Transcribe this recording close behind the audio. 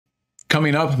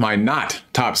Coming up, my not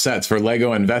top sets for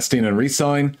Lego investing and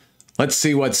reselling. Let's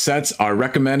see what sets are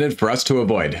recommended for us to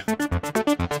avoid.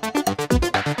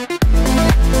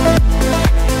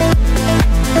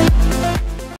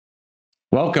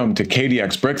 Welcome to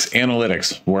KDX Bricks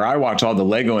Analytics, where I watch all the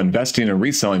Lego investing and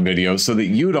reselling videos so that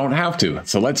you don't have to.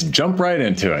 So let's jump right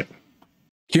into it.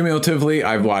 Cumulatively,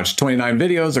 I've watched 29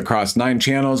 videos across 9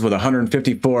 channels with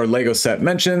 154 Lego set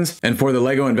mentions, and for the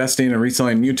Lego investing and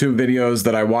reselling YouTube videos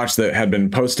that I watched that had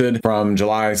been posted from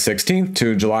July 16th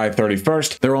to July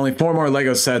 31st, there were only 4 more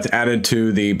Lego sets added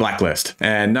to the blacklist.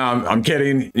 And no, I'm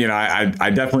kidding. You know, I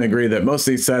definitely agree that most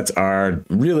of these sets are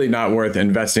really not worth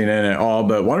investing in at all,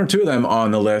 but 1 or 2 of them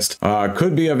on the list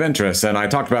could be of interest, and I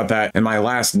talked about that in my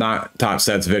last not top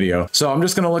sets video. So I'm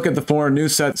just going to look at the 4 new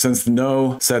sets since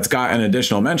no sets got an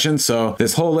additional mention. So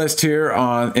this whole list here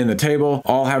in the table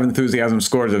all have enthusiasm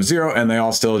scores of 0, and they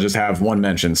all still just have 1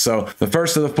 mention. So the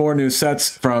first of the 4 new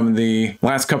sets from the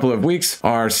last couple of weeks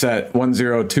are set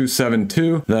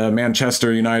 10272, the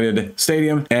Manchester United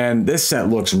Stadium, and this set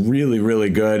looks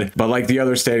really good, but like the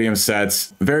other stadium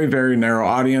sets, very narrow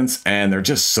audience, and they're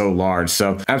just so large,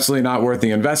 so absolutely not worth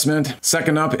the investment.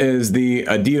 Second up is the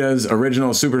Adidas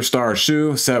Original Superstar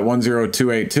shoe, set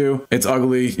 10282. It's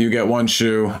ugly. You get 1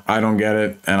 shoe. I don't get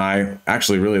it, and I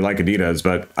actually really like Adidas,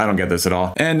 but I don't get this at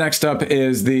all. And next up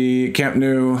is the Camp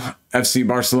Nou FC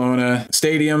Barcelona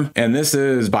Stadium, and this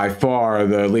is by far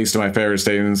the least of my favorite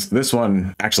stadiums. This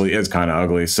one actually is kind of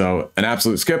ugly, so an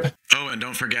absolute skip. Oh, and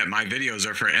don't forget, my videos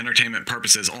are for entertainment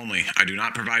purposes only. I do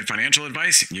not provide financial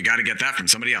advice. You got to get that from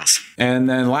somebody else. And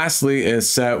then lastly is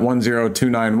set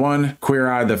 10291, Queer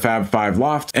Eye the Fab 5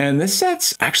 Loft, and this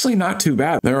set's actually not too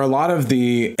bad. There are a lot of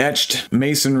the etched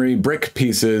masonry brick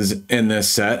pieces in this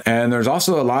set, and there's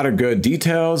also a lot of good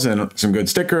details and some good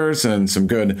stickers and some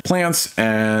good plants,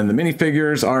 and the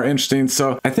minifigures are interesting.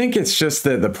 So I think it's just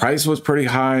that the price was pretty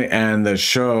high and the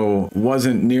show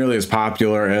wasn't nearly as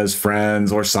popular as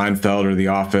Friends or Seinfeld or The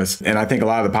Office. And I think a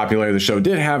lot of the popularity the show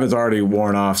did have is already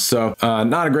worn off. So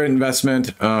not a great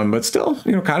investment, but still,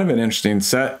 you know, kind of an interesting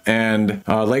set. And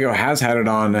Lego has had it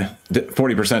on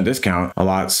 40% discount a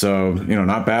lot. So, you know,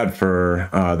 not bad for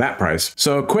that price.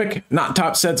 So quick, not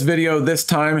top sets video this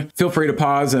time. Feel free to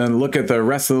pause and look at the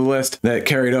rest of the list that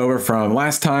carried over from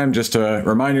last time just to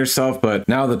remind yourself. But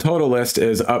now the total list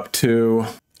is up to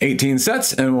 18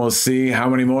 sets, and we'll see how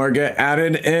many more get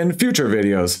added in future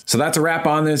videos. So that's a wrap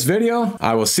on this video.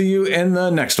 I will see you in the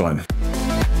next one.